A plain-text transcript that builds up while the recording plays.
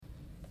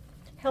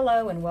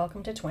Hello and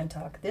welcome to Twin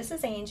Talk. This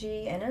is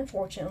Angie, and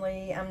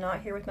unfortunately, I'm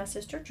not here with my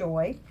sister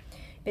Joy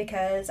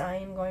because I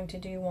am going to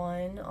do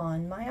one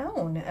on my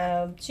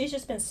own. She's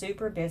just been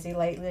super busy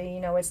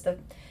lately. It's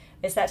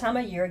that time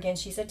of year again.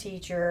 She's a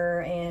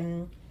teacher,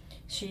 and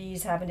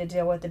she's having to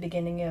deal with the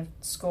beginning of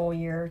school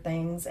year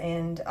things.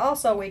 And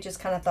also, we just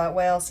kind of thought,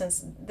 well,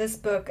 since this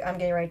book I'm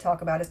getting ready to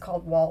talk about is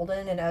called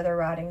Walden and Other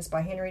Writings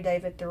by Henry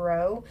David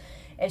Thoreau,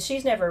 and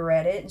she's never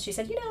read it, and she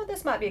said,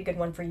 this might be a good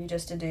one for you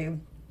just to do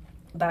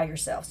by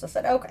yourself. So I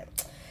said, okay.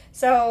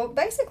 So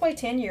basically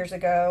 10 years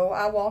ago,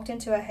 I walked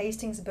into a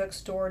Hastings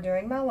bookstore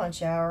during my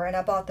lunch hour and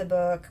I bought the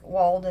book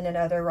Walden and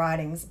Other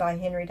Writings by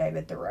Henry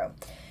David Thoreau.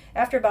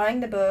 After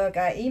buying the book,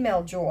 I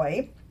emailed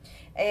Joy,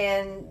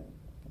 and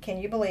can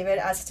you believe it?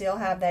 I still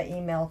have that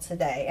email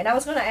today. And I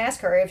was going to ask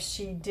her if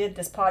she did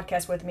this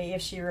podcast with me,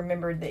 if she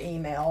remembered the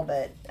email,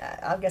 but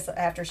I guess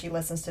after she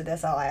listens to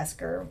this, I'll ask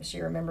her if she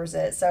remembers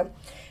it. So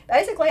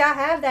basically, I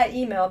have that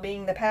email,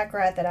 being the pack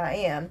rat that I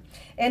am,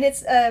 and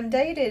it's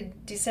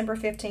dated December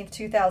 15th,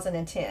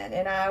 2010.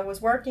 And I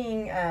was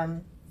working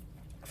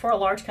for a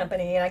large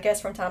company, and I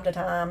guess from time to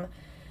time,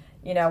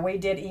 we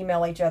did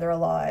email each other a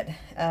lot.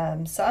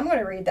 So I'm going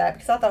to read that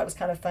because I thought it was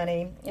kind of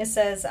funny. It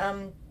says,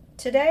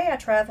 today I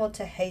traveled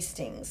to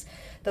Hastings,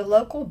 the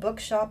local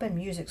bookshop and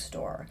music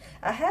store.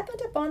 I happened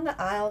upon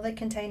the aisle that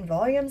contained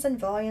volumes and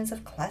volumes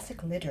of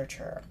classic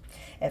literature.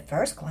 At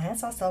first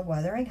glance I saw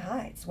Wuthering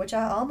Heights, which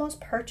I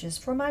almost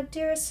purchased for my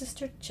dearest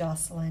sister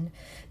Jocelyn,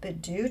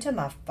 but due to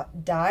my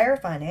dire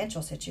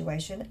financial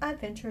situation I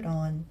ventured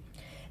on.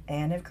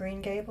 Anne of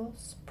Green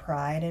Gables,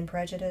 Pride and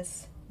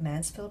Prejudice,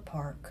 Mansfield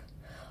Park.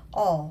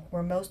 All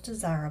were most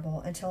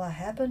desirable until I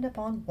happened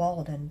upon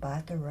Walden by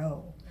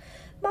Thoreau.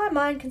 My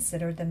mind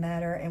considered the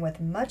matter, and with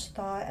much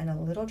thought and a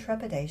little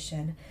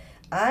trepidation,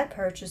 I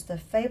purchased the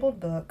fabled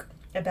book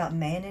about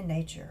man and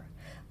nature.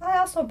 I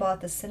also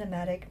bought the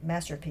cinematic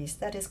masterpiece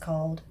that is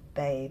called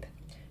Babe.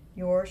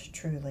 Yours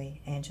truly,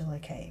 Angela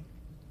Kay.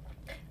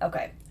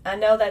 Okay, I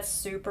know that's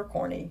super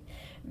corny,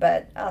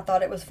 but I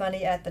thought it was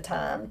funny at the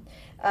time.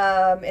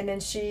 And then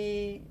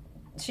she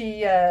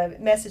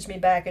messaged me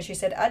back and she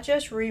said, I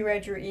just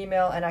reread your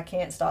email and I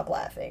can't stop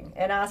laughing.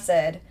 And I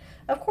said,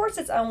 of course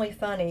it's only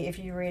funny if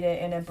you read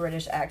it in a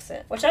British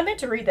accent, which I meant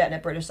to read that in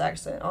a British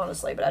accent,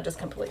 honestly, but I just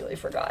completely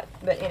forgot.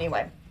 But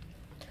anyway,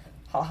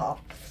 haha.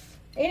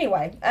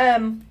 Anyway,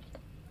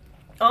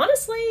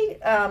 honestly,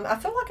 I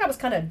feel like I was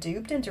kind of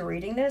duped into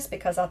reading this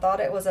because I thought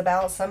it was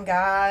about some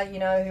guy,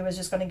 who was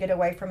just going to get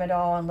away from it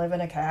all and live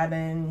in a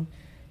cabin,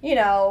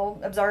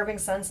 observing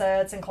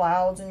sunsets and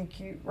clouds and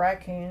cute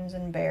raccoons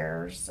and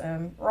bears.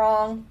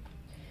 Wrong.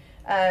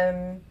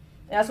 And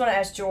I was going to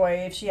ask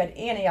Joy if she had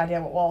any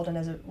idea what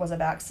Walden was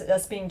about.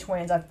 Us being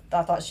twins, I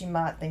thought she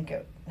might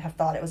have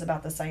thought it was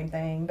about the same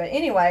thing. But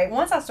anyway,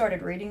 once I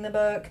started reading the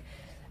book,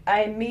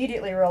 I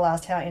immediately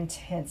realized how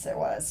intense it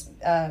was.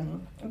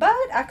 But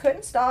I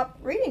couldn't stop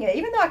reading it,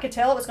 even though I could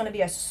tell it was going to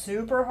be a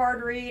super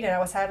hard read, and I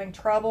was having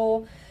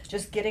trouble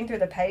just getting through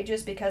the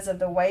pages because of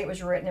the way it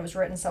was written. It was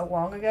written so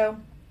long ago.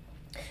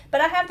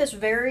 But I have this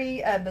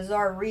very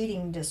bizarre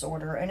reading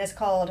disorder, and it's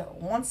called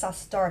Once I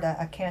Starta,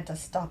 I Can't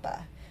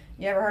Stoppa.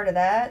 You ever heard of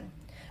that?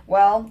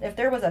 Well, if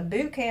there was a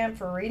boot camp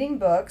for reading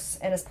books,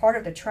 and as part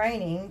of the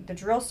training, the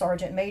drill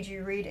sergeant made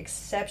you read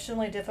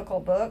exceptionally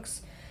difficult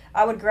books,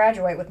 I would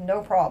graduate with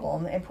no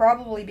problem and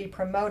probably be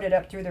promoted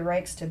up through the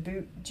ranks to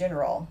boot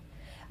general.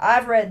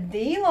 I've read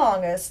the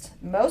longest,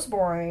 most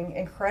boring,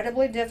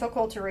 incredibly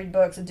difficult to read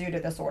books due to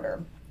this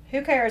order.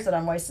 Who cares that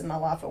I'm wasting my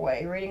life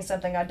away reading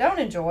something I don't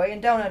enjoy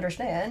and don't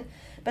understand,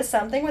 but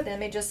something within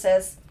me just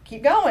says,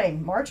 keep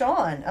going, march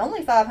on.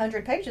 Only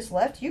 500 pages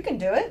left. You can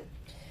do it.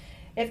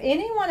 If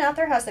anyone out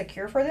there has a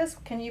cure for this,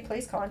 can you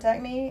please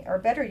contact me? Or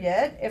better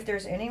yet, if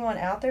there's anyone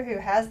out there who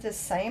has this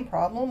same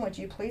problem, would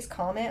you please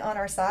comment on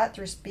our site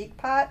through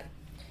SpeakPipe?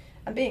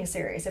 I'm being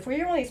serious. If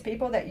we're one of these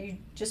people that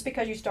just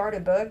because you start a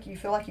book, you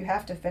feel like you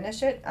have to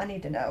finish it, I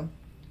need to know.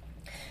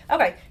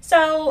 Okay,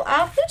 so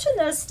I've mentioned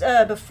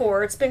this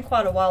before. It's been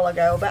quite a while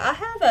ago, but I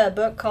have a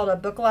book called A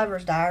Book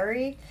Lover's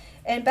Diary.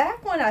 And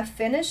back when I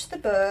finished the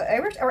book,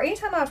 or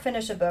anytime I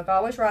finish a book, I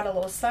always write a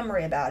little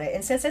summary about it.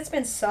 And since it's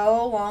been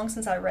so long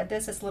since I read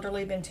this, it's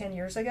literally been 10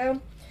 years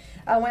ago,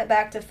 I went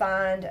back to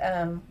find,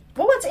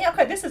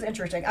 okay, this is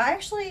interesting. I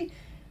actually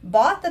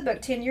bought the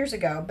book 10 years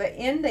ago, but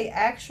in the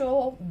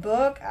actual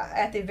book,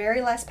 at the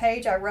very last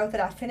page, I wrote that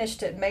I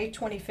finished it May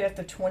 25th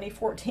of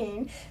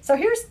 2014. So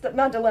here's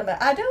my dilemma.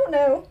 I don't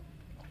know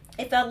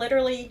if I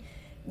literally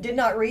did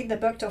not read the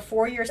book till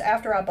 4 years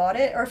after I bought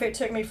it, or if it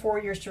took me 4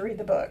 years to read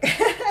the book.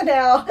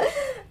 Now,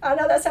 I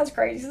know that sounds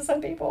crazy to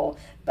some people,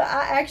 but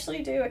I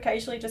actually do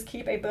occasionally just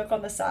keep a book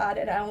on the side,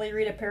 and I only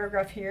read a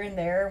paragraph here and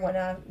there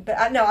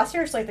I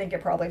seriously think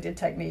it probably did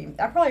take me,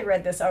 I probably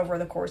read this over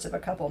the course of a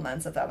couple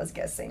months if I was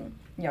guessing,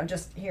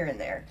 just here and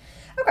there.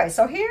 Okay,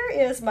 so here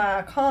is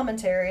my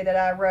commentary that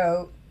I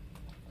wrote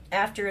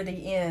after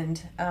the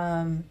end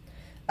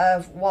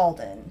of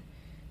Walden.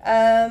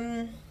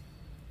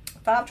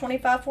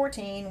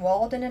 525:14,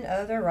 Walden and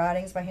Other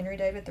Writings by Henry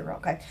David Thoreau.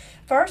 Okay,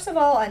 first of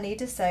all, I need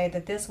to say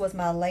that this was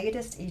my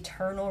latest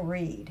eternal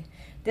read.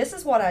 This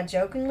is what I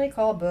jokingly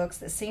call books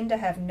that seem to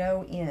have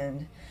no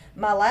end.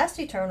 My last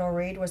eternal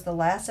read was The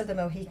Last of the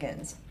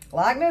Mohicans.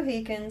 Like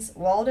Mohicans,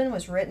 Walden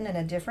was written in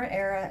a different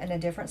era and a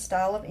different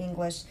style of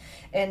English,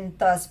 and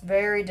thus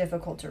very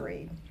difficult to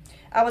read.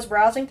 I was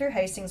browsing through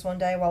Hastings one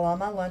day while on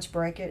my lunch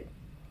break at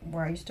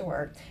where I used to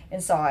work,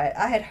 and saw it.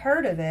 I had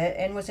heard of it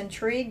and was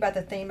intrigued by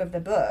the theme of the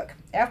book.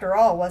 After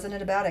all, wasn't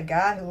it about a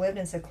guy who lived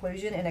in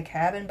seclusion in a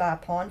cabin by a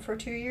pond for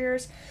 2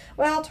 years?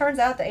 Well, turns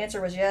out the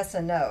answer was yes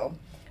and no.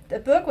 The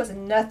book was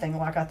nothing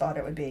like I thought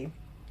it would be.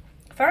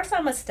 First,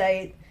 I must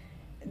state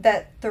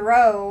that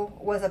Thoreau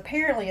was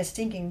apparently a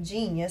stinking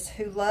genius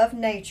who loved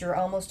nature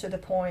almost to the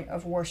point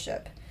of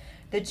worship.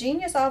 The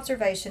genius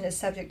observation is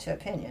subject to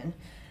opinion,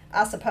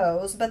 I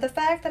suppose, but the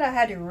fact that I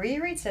had to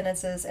reread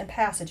sentences and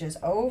passages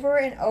over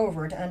and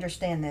over to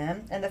understand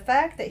them, and the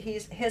fact that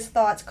his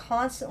thoughts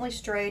constantly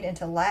strayed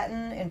into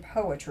Latin and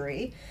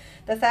poetry,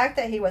 the fact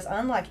that he was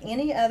unlike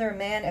any other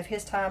man of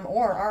his time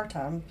or our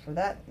time, for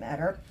that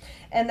matter,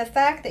 and the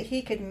fact that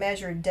he could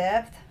measure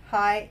depth,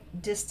 height,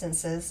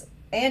 distances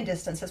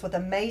with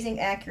amazing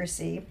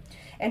accuracy,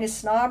 and his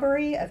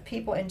snobbery of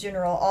people in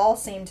general all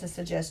seemed to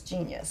suggest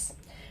genius.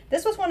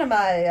 This was one of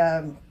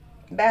my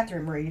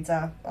bathroom reads.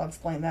 I'll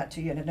explain that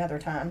to you at another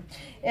time.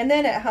 And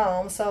then at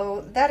home,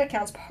 so that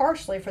accounts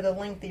partially for the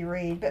lengthy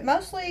read, but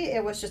mostly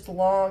it was just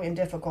long and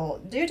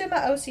difficult. Due to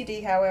my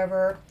OCD,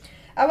 however,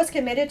 I was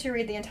committed to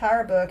read the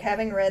entire book,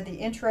 having read the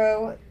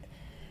introduction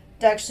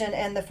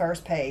and the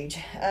first page.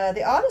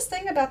 The oddest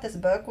thing about this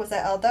book was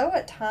that although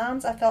at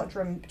times I felt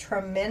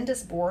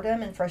tremendous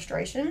boredom and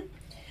frustration,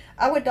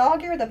 I would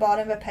dog-ear the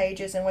bottom of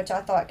pages in which I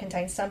thought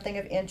contained something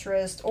of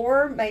interest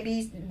or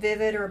maybe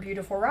vivid or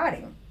beautiful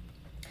writing.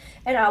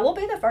 And I will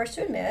be the first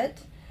to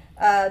admit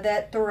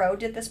that Thoreau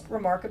did this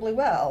remarkably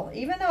well.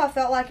 Even though I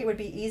felt like it would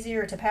be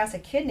easier to pass a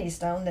kidney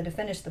stone than to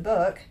finish the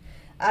book,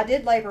 I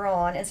did labor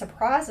on and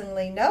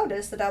surprisingly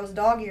noticed that I was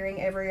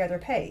dog-earing every other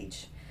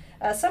page.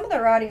 Some of the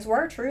writings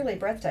were truly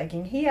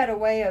breathtaking. He had a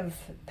way of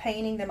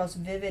painting the most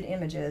vivid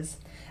images.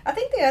 I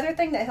think the other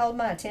thing that held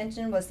my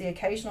attention was the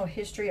occasional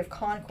history of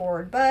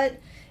Concord,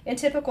 but in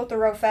typical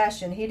Thoreau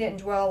fashion, he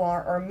didn't dwell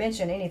on or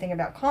mention anything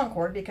about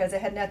Concord because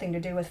it had nothing to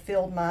do with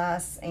field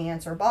mice,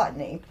 ants, or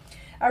botany.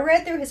 I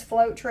read through his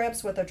float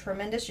trips with a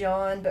tremendous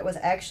yawn, but was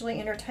actually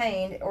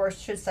entertained, or I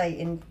should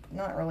say,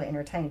 not really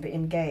entertained, but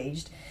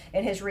engaged,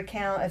 in his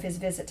recount of his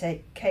visit to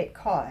Cape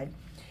Cod.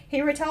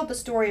 He retold the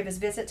story of his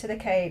visit to the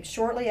Cape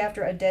shortly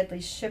after a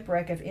deadly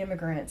shipwreck of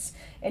immigrants,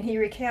 and he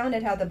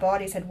recounted how the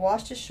bodies had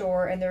washed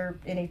ashore and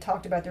he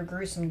talked about their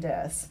gruesome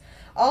deaths.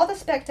 All the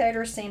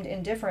spectators seemed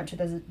indifferent to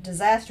the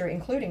disaster,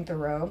 including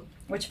Thoreau,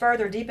 which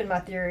further deepened my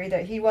theory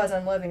that he was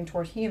unloving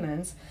toward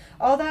humans,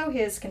 although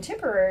his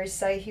contemporaries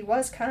say he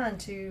was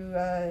kind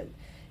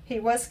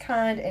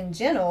and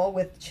gentle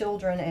with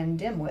children and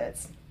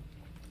dimwits.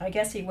 I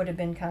guess he would have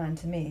been kind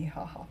to me,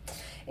 haha.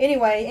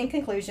 Anyway, in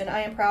conclusion, I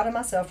am proud of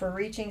myself for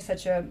reaching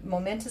such a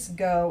momentous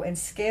goal and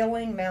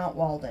scaling Mount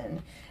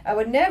Walden. I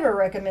would never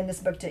recommend this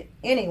book to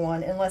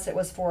anyone unless it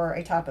was for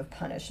a type of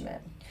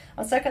punishment.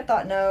 On second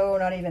thought, no,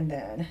 not even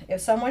then.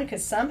 If someone could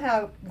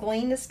somehow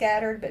glean the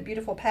scattered but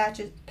beautiful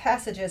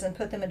passages and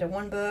put them into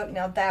one book,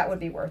 now that would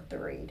be worth the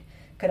read.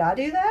 Could I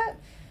do that?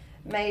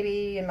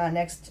 Maybe in my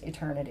next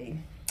eternity.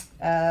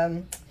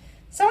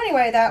 So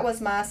anyway, that was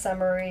my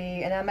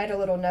summary, and I made a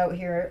little note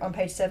here on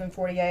page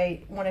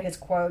 748, one of his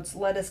quotes,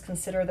 "Let us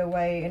consider the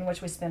way in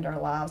which we spend our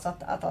lives." I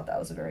thought that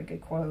was a very good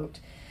quote.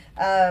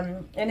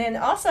 And then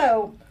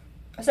also,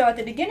 so at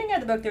the beginning of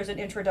the book, there's an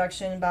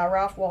introduction by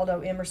Ralph Waldo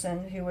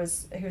Emerson,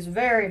 who's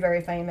very, very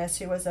famous,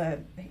 who was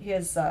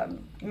his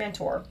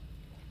mentor.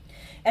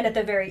 And at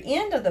the very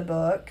end of the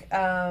book,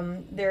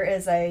 there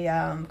is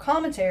a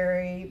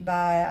commentary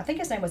by, I think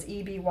his name was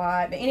E.B.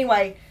 White, but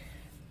anyway,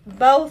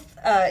 both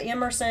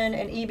Emerson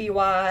and E.B.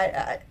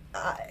 White,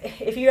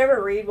 if you ever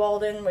read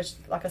Walden, which,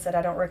 like I said,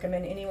 I don't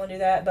recommend anyone do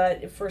that,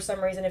 but for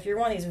some reason, if you're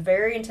one of these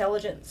very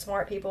intelligent,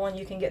 smart people and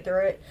you can get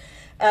through it,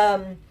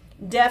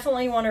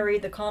 definitely want to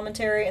read the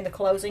commentary and the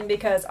closing,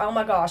 because, oh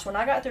my gosh, when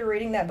I got through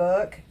reading that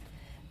book,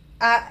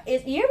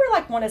 you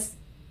ever want to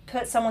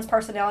put someone's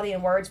personality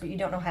in words, but you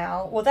don't know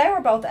how? Well, they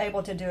were both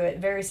able to do it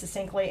very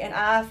succinctly, and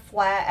I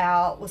flat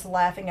out was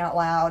laughing out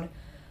loud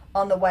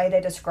on the way they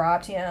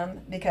described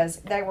him, because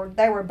they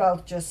were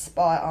both just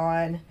spot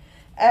on.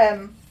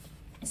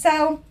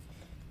 So,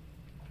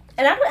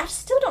 and I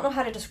still don't know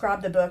how to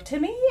describe the book. To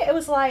me, it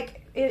was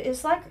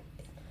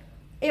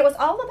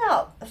all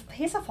about,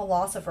 he's a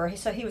philosopher,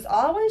 so he was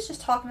always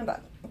just talking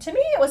about, to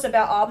me it was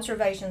about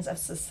observations of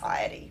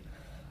society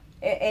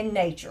and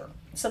nature.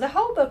 So the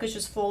whole book is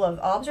just full of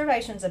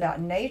observations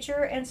about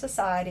nature and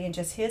society and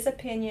just his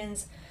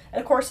opinions. And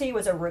of course he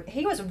was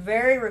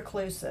very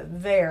reclusive,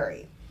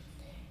 very.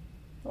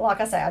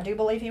 Like I say, I do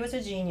believe he was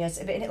a genius.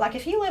 Like,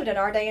 if he lived in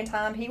our day and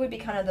time, he would be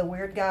kind of the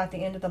weird guy at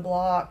the end of the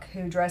block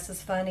who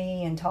dresses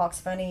funny and talks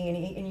funny,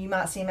 and you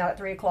might see him out at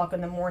 3 o'clock in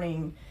the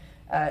morning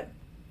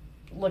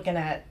looking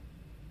at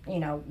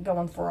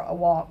going for a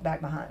walk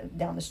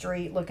down the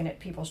street, looking at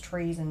people's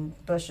trees and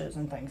bushes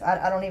and things.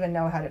 I don't even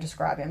know how to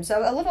describe him.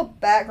 So a little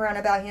background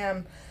about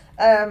him.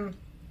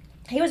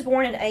 He was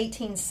born in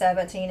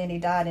 1817 and he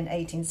died in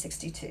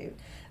 1862.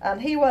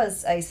 He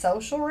was a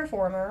social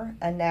reformer,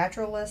 a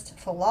naturalist,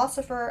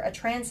 philosopher, a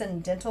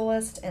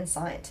transcendentalist, and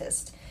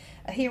scientist.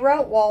 He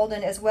wrote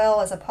Walden as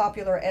well as a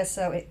popular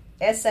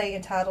essay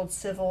entitled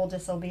Civil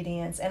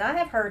Disobedience. And I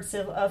have heard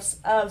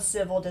of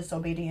civil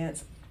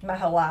disobedience my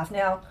whole life.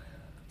 Now,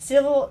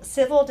 civil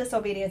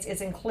disobedience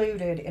is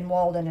included in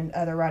Walden and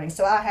other writings,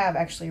 so I have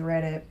actually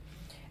read it.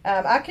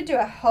 I could do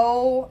a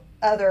whole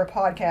other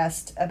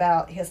podcast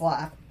about his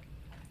life,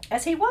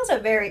 as he was a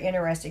very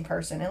interesting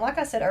person. And like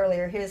I said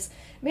earlier, his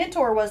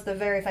mentor was the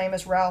very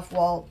famous Ralph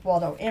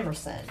Waldo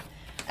Emerson.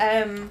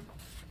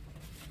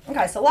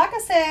 Okay, so like I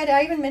said,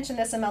 I even mentioned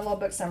this in my little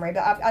book summary,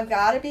 but I've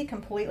got to be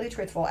completely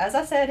truthful. As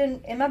I said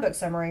in my book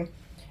summary,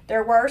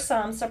 there were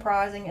some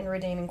surprising and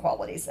redeeming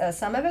qualities.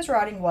 Some of his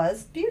writing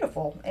was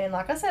beautiful. And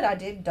like I said, I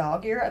did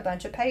dog-ear a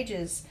bunch of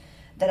pages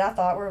that I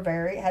thought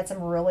had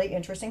some really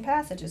interesting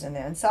passages in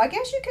them. So I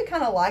guess you could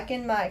kind of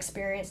liken my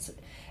experience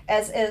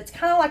as it's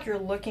kind of like you're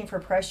looking for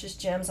precious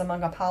gems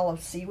among a pile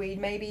of seaweed,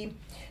 maybe.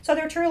 So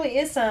there truly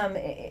is some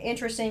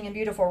interesting and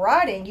beautiful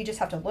writing. You just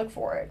have to look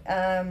for it.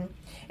 And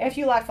if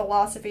you like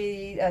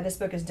philosophy, this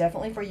book is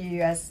definitely for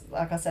you. As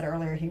like I said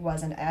earlier, he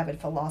was an avid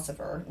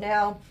philosopher.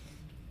 Now,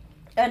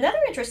 another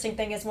interesting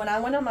thing is when I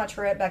went on my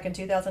trip back in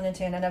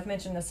 2010, and I've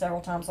mentioned this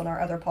several times on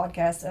our other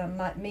podcasts,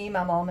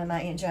 my mom, and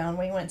my Aunt Joan,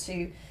 we went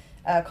to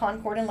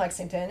Concord in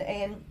Lexington,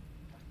 and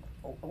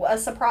a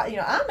surprise,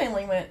 I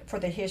mainly went for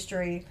the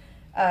history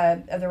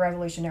of the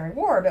Revolutionary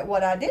War, but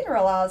what I didn't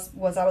realize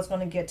was I was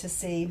going to get to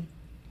see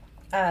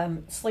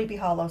Sleepy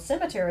Hollow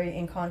Cemetery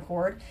in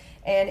Concord,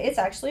 and it's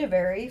actually a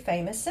very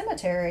famous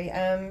cemetery,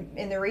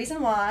 and the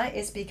reason why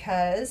is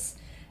because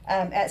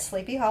at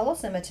Sleepy Hollow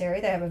Cemetery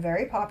they have a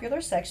very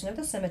popular section of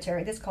the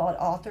cemetery that's called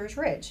Author's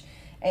Ridge.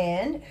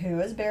 And who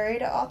is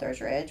buried at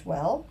Author's Ridge?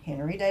 Well,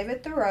 Henry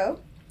David Thoreau,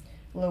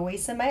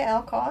 Louisa May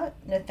Alcott,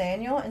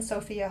 Nathaniel and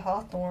Sophia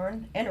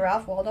Hawthorne, and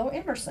Ralph Waldo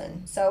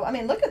Emerson. So,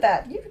 look at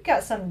that. You've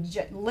got some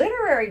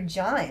literary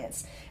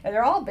giants, and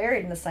they're all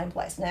buried in the same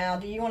place. Now,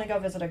 do you want to go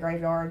visit a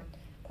graveyard?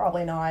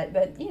 Probably not.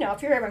 But,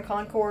 if you're ever in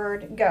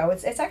Concord, go.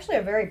 It's actually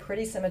a very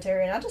pretty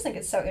cemetery, and I just think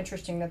it's so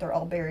interesting that they're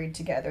all buried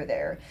together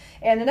there.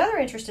 And another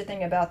interesting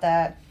thing about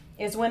that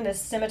is when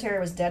this cemetery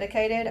was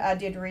dedicated, I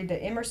did read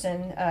that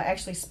Emerson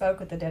actually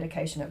spoke at the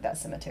dedication of that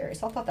cemetery.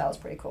 So I thought that was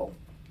pretty cool.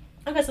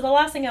 Okay, so the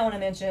last thing I want to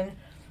mention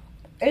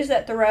is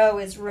that Thoreau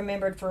is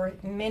remembered for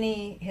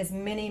his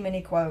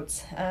many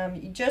quotes.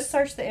 You just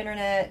search the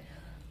internet,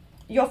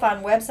 you'll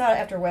find website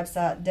after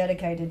website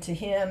dedicated to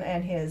him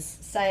and his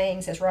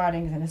sayings, his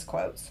writings, and his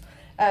quotes.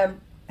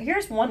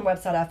 Here's one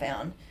website I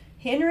found.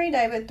 Henry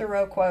David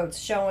Thoreau quotes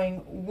showing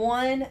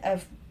one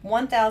of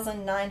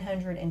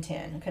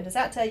 1,910. Okay, does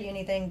that tell you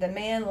anything? The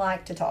man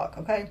liked to talk,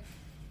 okay?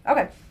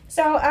 Okay,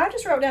 so I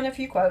just wrote down a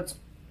few quotes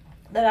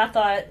that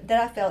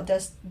I felt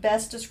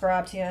best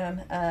described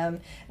him.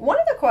 One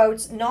of the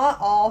quotes, "Not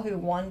all who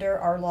wander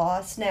are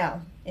lost."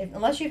 Now,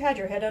 unless you've had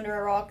your head under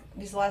a rock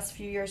these last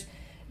few years,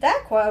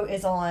 that quote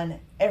is on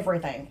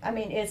everything.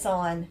 It's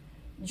on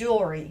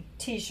jewelry,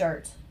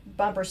 t-shirts,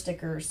 bumper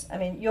stickers.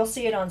 You'll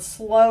see it on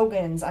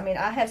slogans.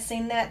 I have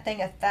seen that thing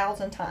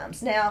 1,000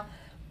 times. Now,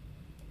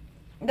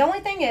 the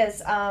only thing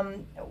is,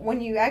 when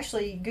you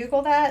actually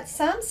Google that,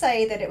 some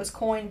say that it was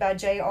coined by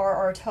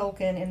J.R.R.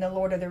 Tolkien in The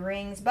Lord of the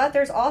Rings, but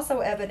there's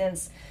also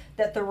evidence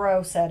that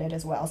Thoreau said it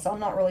as well. So I'm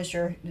not really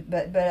sure,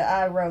 but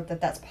I wrote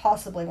that that's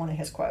possibly one of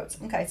his quotes.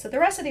 Okay, so the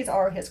rest of these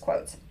are his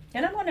quotes.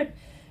 And I'm going to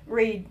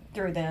read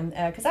through them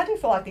because I do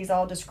feel like these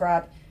all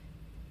describe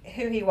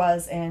who he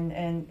was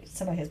and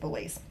some of his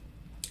beliefs.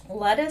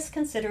 Let us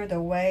consider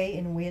the way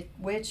in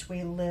which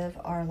we live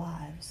our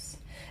lives.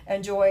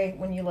 Enjoy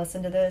when you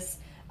listen to this.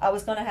 I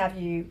was going to have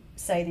you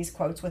say these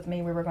quotes with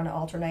me. We were going to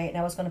alternate, and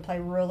I was going to play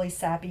really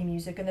sappy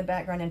music in the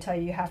background and tell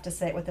you have to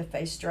say it with a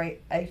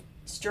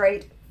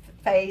straight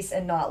face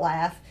and not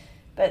laugh.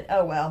 But,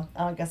 oh well,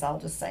 I guess I'll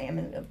just say them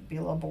and it'll be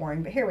a little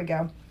boring. But here we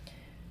go.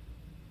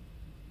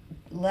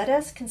 Let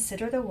us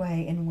consider the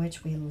way in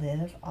which we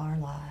live our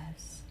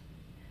lives.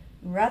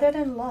 Rather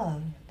than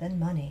love, than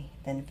money,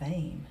 than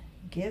fame,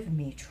 give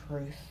me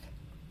truth.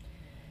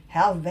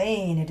 How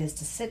vain it is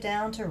to sit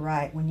down to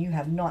write when you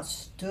have not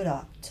stood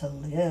up to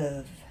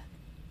live.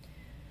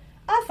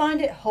 I find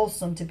it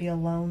wholesome to be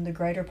alone the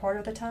greater part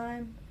of the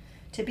time.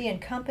 To be in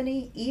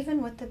company,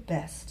 even with the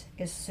best,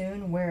 is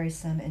soon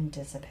wearisome and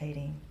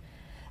dissipating.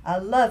 I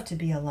love to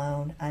be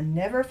alone. I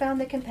never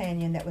found the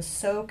companion that was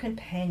so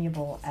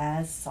companionable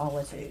as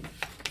solitude.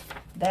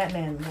 That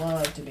man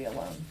loved to be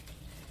alone.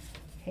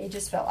 I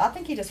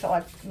think he just felt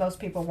like most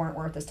people weren't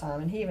worth his time,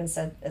 and he even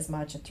said as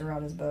much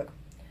throughout his book.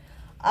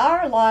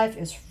 Our life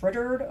is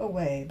frittered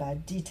away by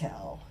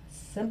detail.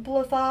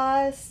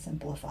 Simplify.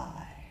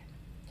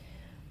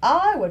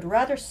 I would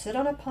rather sit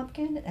on a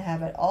pumpkin and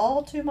have it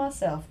all to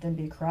myself than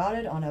be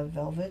crowded on a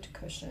velvet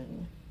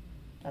cushion.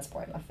 That's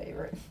probably my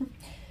favorite.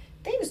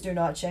 Things do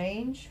not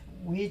change.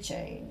 we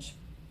change.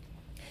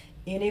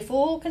 Any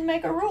fool can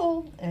make a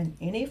rule, and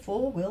any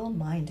fool will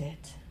mind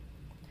it.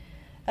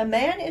 A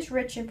man is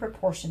rich in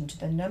proportion to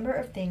the number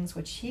of things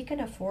which he can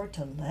afford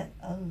to let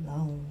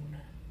alone.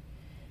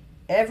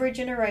 Every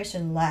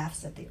generation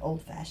laughs at the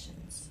old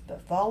fashions,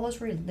 but follows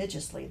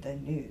religiously the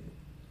new.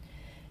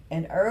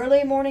 An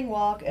early morning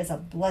walk is a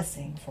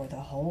blessing for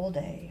the whole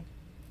day.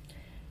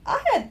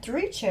 I had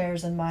 3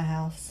 chairs in my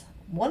house,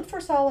 1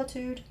 for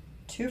solitude,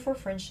 2 for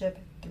friendship,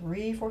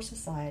 3 for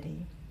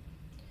society.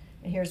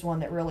 And here's one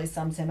that really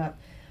sums him up.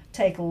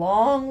 Take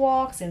long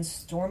walks in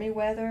stormy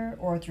weather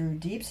or through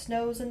deep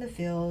snows in the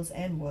fields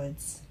and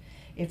woods,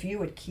 if you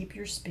would keep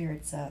your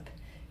spirits up.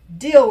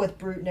 Deal with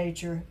brute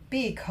nature.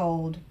 Be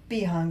cold,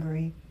 be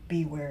hungry,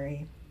 be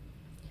weary.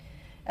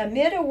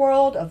 Amid a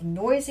world of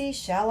noisy,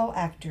 shallow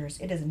actors,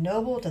 it is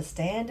noble to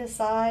stand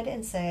aside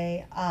and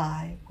say,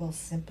 I will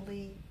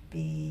simply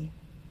be.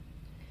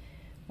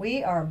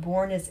 We are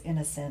born as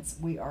innocents.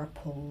 We are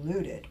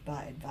polluted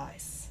by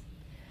advice.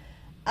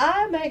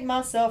 I make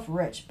myself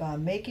rich by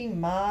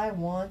making my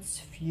wants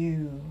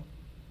few.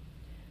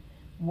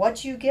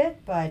 What you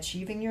get by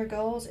achieving your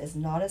goals is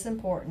not as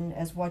important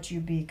as what you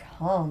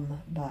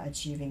become by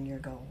achieving your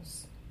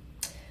goals.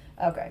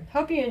 Okay,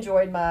 hope you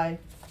enjoyed my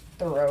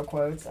Thoreau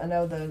quotes. I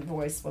know the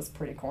voice was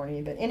pretty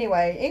corny, but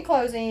anyway, in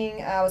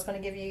closing, I was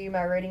going to give you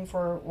my rating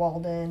for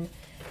Walden.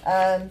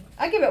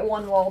 I give it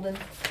 1 Walden.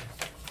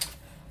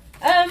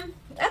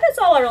 That's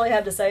all I really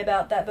have to say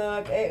about that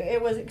book.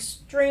 It was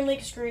extremely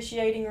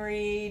excruciating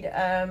read.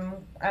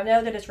 I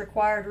know that it's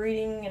required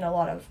reading in a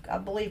lot of, I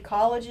believe,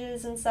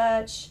 colleges and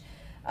such.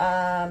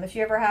 If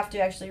you ever have to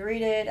actually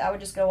read it, I would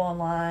just go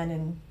online,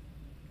 and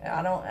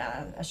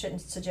I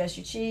shouldn't suggest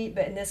you cheat,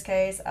 but in this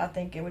case, I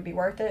think it would be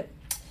worth it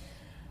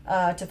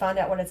to find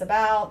out what it's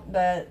about.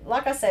 But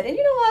like I said, and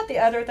you know what, the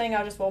other thing,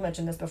 I just will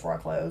mention this before I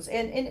close,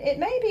 and it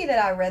may be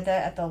that I read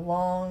that at the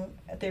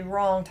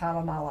wrong time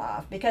of my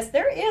life, because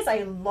there is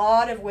a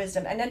lot of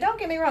wisdom, and then don't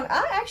get me wrong,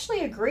 I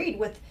actually agreed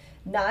with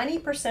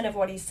 90% of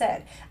what he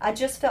said. I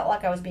just felt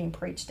like I was being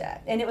preached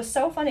at. And it was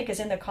so funny because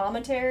in the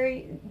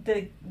commentary,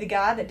 the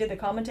guy that did the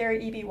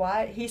commentary, E.B.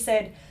 White, he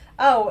said,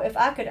 oh, if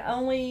I could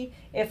only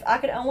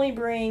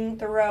bring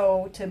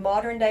Thoreau to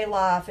modern day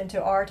life,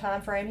 into our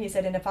time frame, he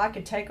said, and if I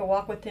could take a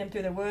walk with him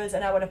through the woods,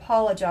 and I would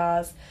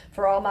apologize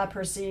for all my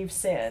perceived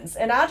sins.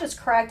 And I just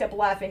cracked up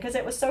laughing because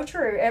it was so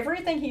true.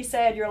 Everything he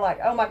said, you're like,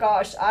 oh my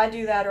gosh, I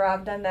do that, or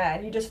I've done that.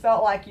 And you just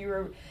felt like you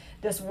were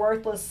this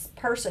worthless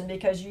person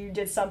because you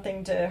did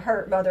something to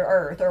hurt Mother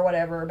Earth or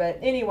whatever. But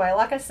anyway,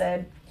 like I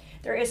said,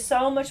 there is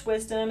so much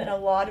wisdom and a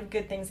lot of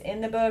good things in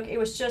the book. It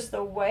was just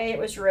the way it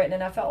was written,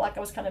 and I felt like I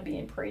was kind of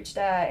being preached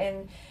at.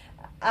 And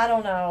I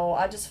don't know,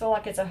 I just feel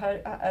like it's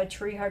a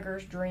tree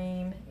hugger's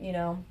dream,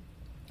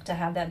 to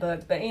have that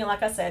book. But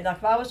like I said, like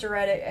if I was to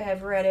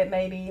have read it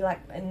maybe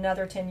like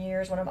another 10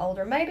 years when I'm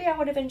older, maybe I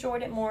would have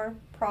enjoyed it more.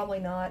 Probably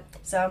not.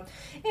 So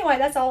anyway,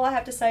 that's all I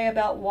have to say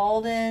about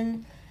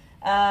Walden.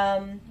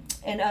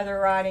 And other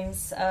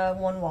writings,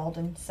 1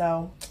 Walden.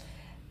 So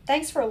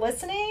thanks for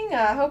listening.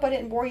 I hope I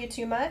didn't bore you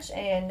too much,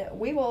 and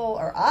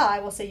I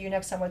will see you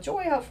next time with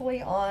Joy,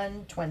 hopefully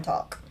on Twin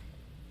Talk.